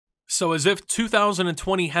So as if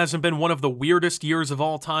 2020 hasn't been one of the weirdest years of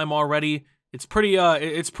all time already, it's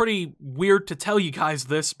pretty weird to tell you guys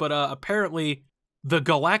this, but apparently the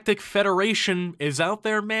Galactic Federation is out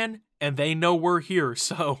there, man, and they know we're here.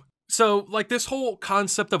 So like this whole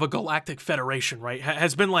concept of a Galactic Federation, right,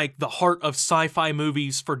 has been like the heart of sci-fi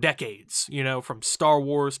movies for decades, you know, from Star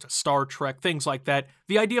Wars to Star Trek, things like that.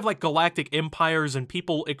 The idea of like galactic empires and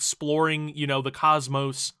people exploring, you know, the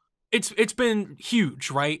cosmos. It's been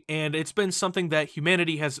huge, right? And it's been something that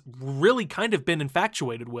humanity has really kind of been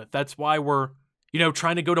infatuated with. That's why we're, you know,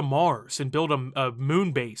 trying to go to Mars and build a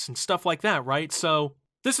moon base and stuff like that, right? So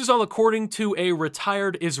this is all according to a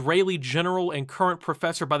retired Israeli general and current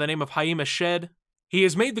professor by the name of Haim Eshed. He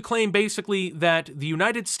has made the claim basically that the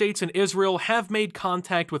United States and Israel have made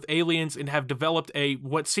contact with aliens and have developed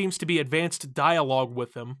what seems to be advanced dialogue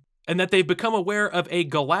with them, and that they've become aware of a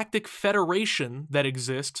galactic federation that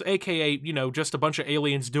exists, aka, you know, just a bunch of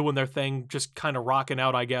aliens doing their thing, just kind of rocking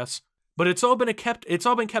out, I guess. But it's all been kept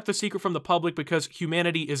a secret from the public because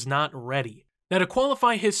humanity is not ready. Now, to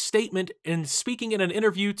qualify his statement in speaking in an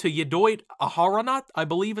interview to Yedoit Aharonot, I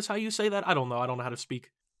believe is how you say that. I don't know how to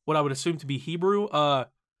speak what I would assume to be Hebrew.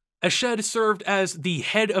 Eshed served as the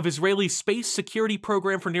head of Israeli space security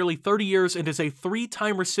program for nearly 30 years and is a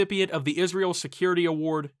 3-time recipient of the Israel Security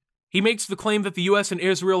Award. He makes the claim that the US and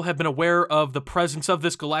Israel have been aware of the presence of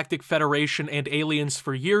this Galactic Federation and aliens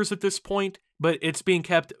for years at this point, but it's being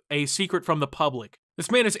kept a secret from the public. This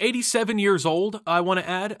man is 87 years old, I want to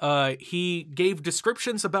add. He gave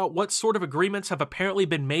descriptions about what sort of agreements have apparently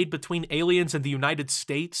been made between aliens and the United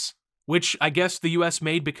States, which I guess the US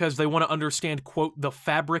made because they want to understand, quote, the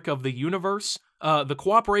fabric of the universe. The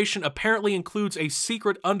cooperation apparently includes a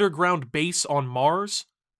secret underground base on Mars,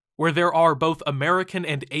 where there are both American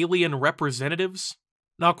and alien representatives.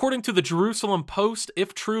 Now, according to the Jerusalem Post,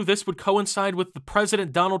 if true, this would coincide with the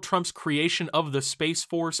President Donald Trump's creation of the Space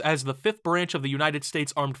Force as the 5th branch of the United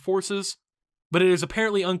States Armed Forces, but it is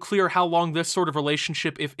apparently unclear how long this sort of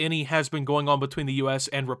relationship, if any, has been going on between the US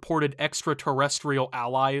and reported extraterrestrial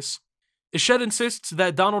allies. Eshed insists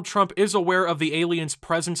that Donald Trump is aware of the aliens'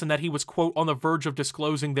 presence and that he was, quote, on the verge of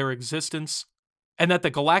disclosing their existence, and that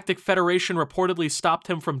the Galactic Federation reportedly stopped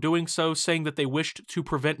him from doing so, saying that they wished to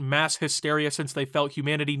prevent mass hysteria since they felt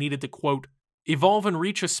humanity needed to, quote, evolve and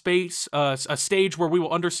reach a stage where we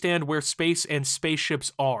will understand where space and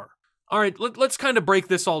spaceships are. All right, let's kind of break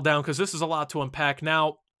this all down because this is a lot to unpack.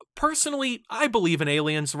 Now, personally, I believe in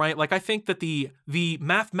aliens, right? Like, I think that the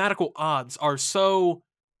mathematical odds are so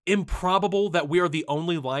improbable that we are the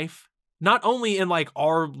only life, not only in like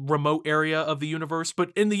our remote area of the universe,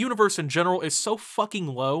 but in the universe in general, is so fucking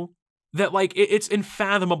low that like it's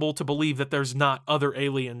unfathomable to believe that there's not other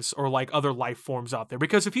aliens or like other life forms out there.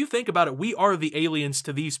 Because if you think about it, we are the aliens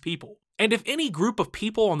to these people. And if any group of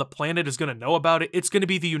people on the planet is going to know about it, it's going to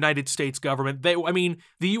be the United States government. The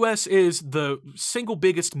US is the single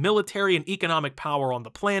biggest military and economic power on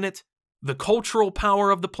the planet, the cultural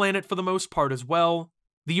power of the planet for the most part as well.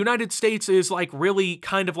 The United States is like really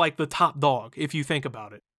kind of like the top dog, if you think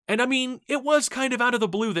about it. And I mean, it was kind of out of the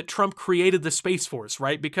blue that Trump created the Space Force,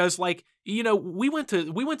 right? Because like, you know, we went to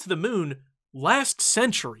the moon last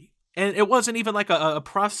century, and it wasn't even like a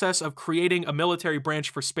process of creating a military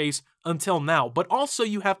branch for space until now. But also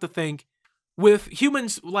you have to think, with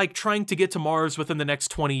humans like trying to get to Mars within the next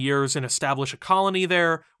 20 years and establish a colony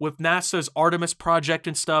there, with NASA's Artemis project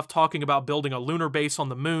and stuff talking about building a lunar base on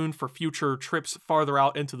the moon for future trips farther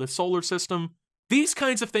out into the solar system, these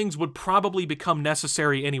kinds of things would probably become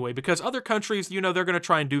necessary anyway, because other countries, you know, they're going to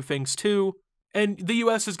try and do things too, and the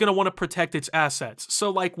US is going to want to protect its assets.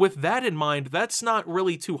 So like with that in mind, that's not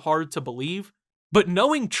really too hard to believe. But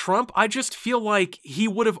knowing Trump, I just feel like he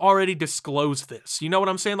would have already disclosed this. You know what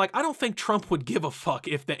I'm saying? Like, I don't think Trump would give a fuck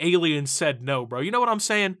if the aliens said no, bro. You know what I'm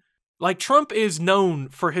saying? Like, Trump is known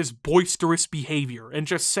for his boisterous behavior and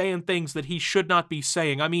just saying things that he should not be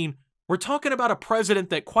saying. I mean, we're talking about a president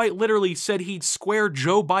that quite literally said he'd square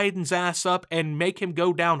Joe Biden's ass up and make him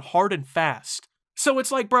go down hard and fast. So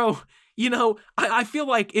it's like, bro, you know, I feel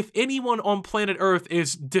like if anyone on planet Earth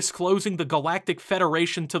is disclosing the Galactic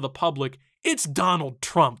Federation to the public, it's Donald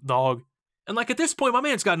Trump, dog. And like at this point, my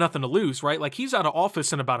man's got nothing to lose, right? Like he's out of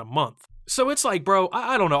office in about a month. So it's like, bro,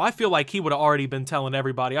 I don't know. I feel like he would have already been telling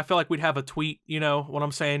everybody. I feel like we'd have a tweet, you know what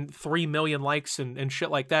I'm saying? 3 million likes and shit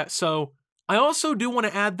like that. So I also do want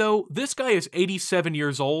to add though, this guy is 87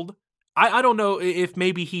 years old. I don't know if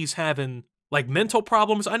maybe he's having like mental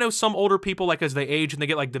problems. I know some older people, like as they age and they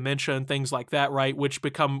get like dementia and things like that, right? Which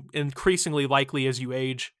become increasingly likely as you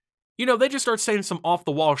age. You know, they just start saying some off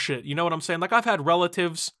the wall shit. You know what I'm saying? Like I've had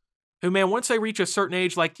relatives who, man, once they reach a certain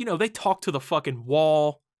age, like, you know, they talk to the fucking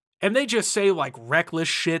wall And they just say, like, reckless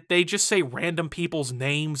shit. They just say random people's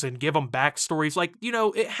names and give them backstories. Like, you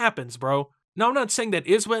know, it happens, bro. Now, I'm not saying that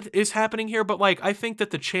is what is happening here, but, like, I think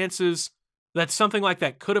that the chances that something like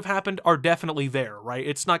that could have happened are definitely there, right?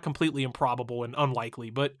 It's not completely improbable and unlikely,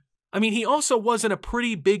 but, I mean, he also was in a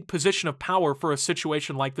pretty big position of power for a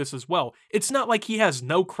situation like this as well. It's not like he has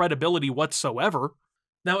no credibility whatsoever.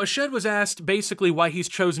 Now, Ashed was asked basically why he's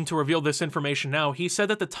chosen to reveal this information now. He said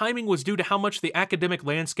that the timing was due to how much the academic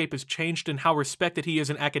landscape has changed and how respected he is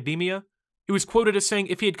in academia. He was quoted as saying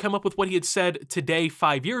if he had come up with what he had said today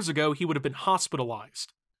 5 years ago, he would have been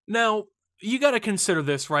hospitalized. Now, you gotta consider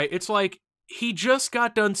this, right? It's like, he just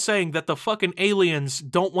got done saying that the fucking aliens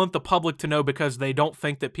don't want the public to know because they don't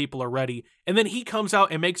think that people are ready, and then he comes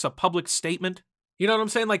out and makes a public statement. You know what I'm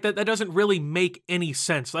saying? Like, that doesn't really make any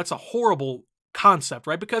sense. That's a horrible concept,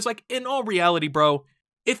 right? Because, like, in all reality, bro,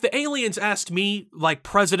 if the aliens asked me, like,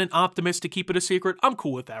 President Optimus to keep it a secret, I'm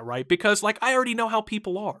cool with that, right? Because, like, I already know how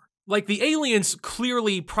people are. Like, the aliens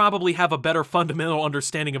clearly probably have a better fundamental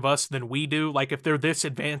understanding of us than we do. Like, if they're this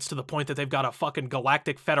advanced to the point that they've got a fucking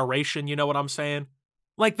galactic federation, you know what I'm saying?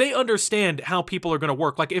 Like, they understand how people are gonna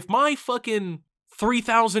work. Like, if my fucking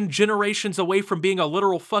 3,000 generations away from being a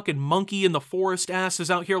literal fucking monkey in the forest ass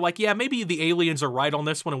is out here like, yeah, maybe the aliens are right on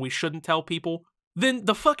this one and we shouldn't tell people, then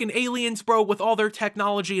the fucking aliens, bro, with all their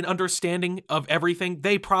technology and understanding of everything,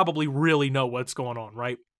 they probably really know what's going on,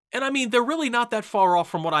 right? And I mean, they're really not that far off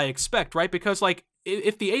from what I expect, right? Because, like,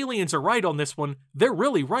 if the aliens are right on this one, they're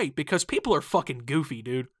really right, because people are fucking goofy,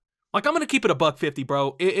 dude. Like, I'm gonna keep it $1.50,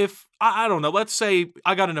 bro. If, I don't know, let's say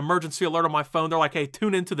I got an emergency alert on my phone, they're like, hey,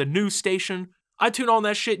 tune into the news station. I tune on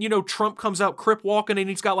that shit, you know, Trump comes out crip walking and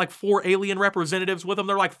he's got like 4 alien representatives with him.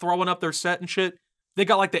 They're like throwing up their set and shit. They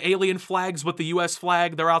got like the alien flags with the US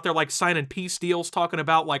flag. They're out there like signing peace deals, talking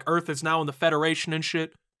about like Earth is now in the Federation and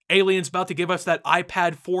shit. Aliens about to give us that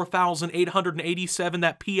iPad 4887,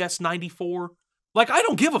 that PS94. Like, I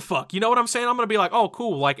don't give a fuck, you know what I'm saying? I'm gonna be like, oh,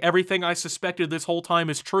 cool, like, everything I suspected this whole time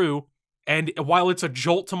is true, and while it's a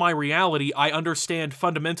jolt to my reality, I understand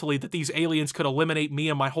fundamentally that these aliens could eliminate me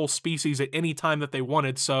and my whole species at any time that they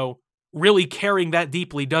wanted, so really caring that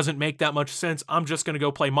deeply doesn't make that much sense. I'm just gonna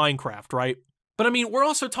go play Minecraft, right? But I mean, we're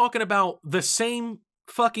also talking about the same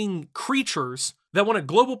fucking creatures that when a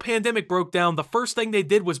global pandemic broke down, the first thing they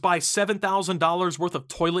did was buy $7,000 worth of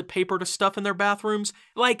toilet paper to stuff in their bathrooms.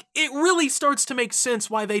 Like, it really starts to make sense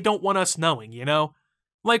why they don't want us knowing, you know?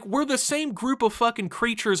 Like, we're the same group of fucking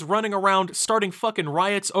creatures running around starting fucking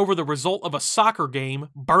riots over the result of a soccer game,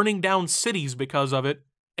 burning down cities because of it,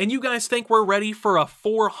 and you guys think we're ready for a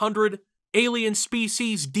 400 alien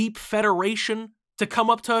species deep federation to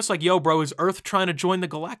come up to us like, yo, bro, is Earth trying to join the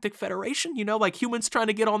Galactic Federation? You know, like humans trying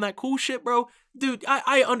to get on that cool shit, bro? Dude,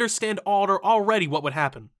 I understand already what would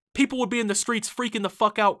happen. People would be in the streets freaking the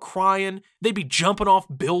fuck out, crying. They'd be jumping off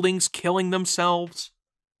buildings, killing themselves.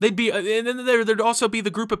 They'd be, and then there'd also be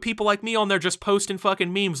the group of people like me on there just posting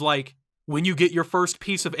fucking memes like, when you get your first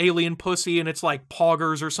piece of alien pussy and it's like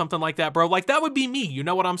poggers or something like that, bro. Like, that would be me, you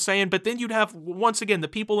know what I'm saying? But then you'd have, once again, the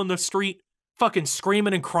people in the street fucking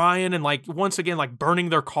screaming and crying and like, once again, like burning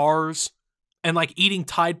their cars and like eating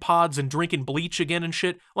Tide Pods and drinking bleach again and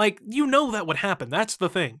shit. Like, you know that would happen. That's the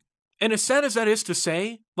thing. And as sad as that is to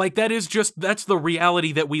say, like, that's the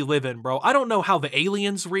reality that we live in, bro. I don't know how the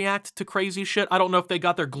aliens react to crazy shit. I don't know if they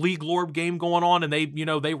got their Glee Glorb game going on and they, you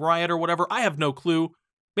know, they riot or whatever. I have no clue.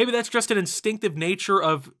 Maybe that's just an instinctive nature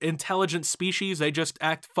of intelligent species. They just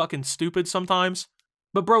act fucking stupid sometimes.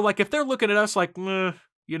 But bro, like, if they're looking at us like, meh,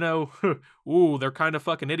 you know, ooh, they're kind of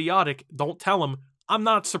fucking idiotic, don't tell them, I'm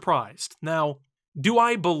not surprised. Now, do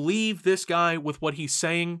I believe this guy with what he's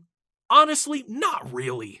saying? Honestly, not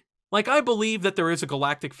really. Like, I believe that there is a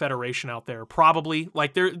galactic federation out there, probably.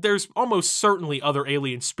 Like, there's almost certainly other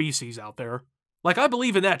alien species out there. Like, I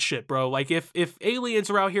believe in that shit, bro. Like, if aliens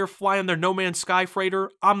are out here flying their No Man's Sky freighter,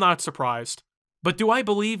 I'm not surprised. But do I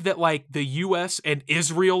believe that, like, the US and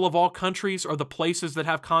Israel of all countries are the places that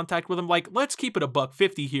have contact with them? Like, let's keep it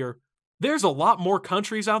 $1.50 here. There's a lot more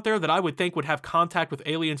countries out there that I would think would have contact with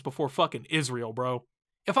aliens before fucking Israel, bro.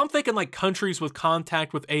 If I'm thinking, like, countries with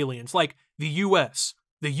contact with aliens, like the US,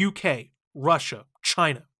 the UK, Russia,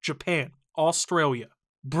 China, Japan, Australia,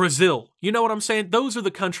 Brazil, you know what I'm saying? Those are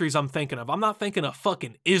the countries I'm thinking of. I'm not thinking of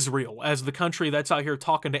fucking Israel as the country that's out here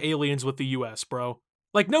talking to aliens with the US, bro.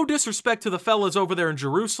 Like, no disrespect to the fellas over there in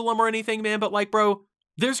Jerusalem or anything, man, but like, bro,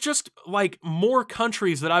 there's just, like, more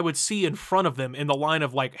countries that I would see in front of them in the line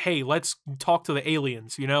of, like, hey, let's talk to the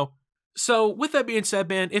aliens, you know? So, with that being said,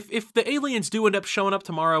 man, if the aliens do end up showing up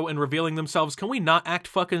tomorrow and revealing themselves, can we not act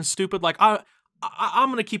fucking stupid? Like, I'm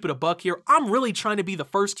gonna keep it $1 here. I'm really trying to be the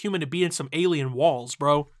first human to be in some alien walls,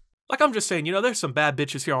 bro. Like, I'm just saying, you know, there's some bad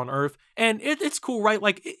bitches here on Earth, and it's cool, right?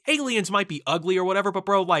 Like, aliens might be ugly or whatever, but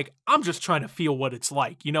bro, like, I'm just trying to feel what it's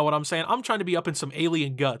like. You know what I'm saying? I'm trying to be up in some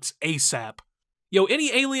alien guts ASAP. Yo,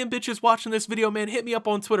 any alien bitches watching this video, man, hit me up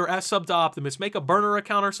on Twitter at @SubToOptimus. Make a burner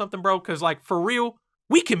account or something, bro, because, like, for real,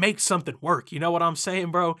 we can make something work. You know what I'm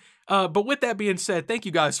saying, bro? But with that being said, thank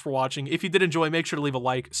you guys for watching. If you did enjoy, make sure to leave a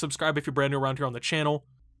like. Subscribe if you're brand new around here on the channel.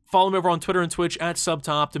 Follow me over on Twitter and Twitch at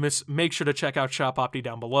 @SubToOptimus. Make sure to check out Shop Opti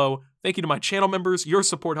down below. Thank you to my channel members. Your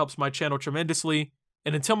support helps my channel tremendously.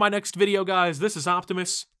 And until my next video, guys, this is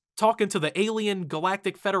Optimus, talking to the Alien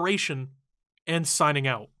Galactic Federation, and signing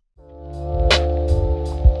out.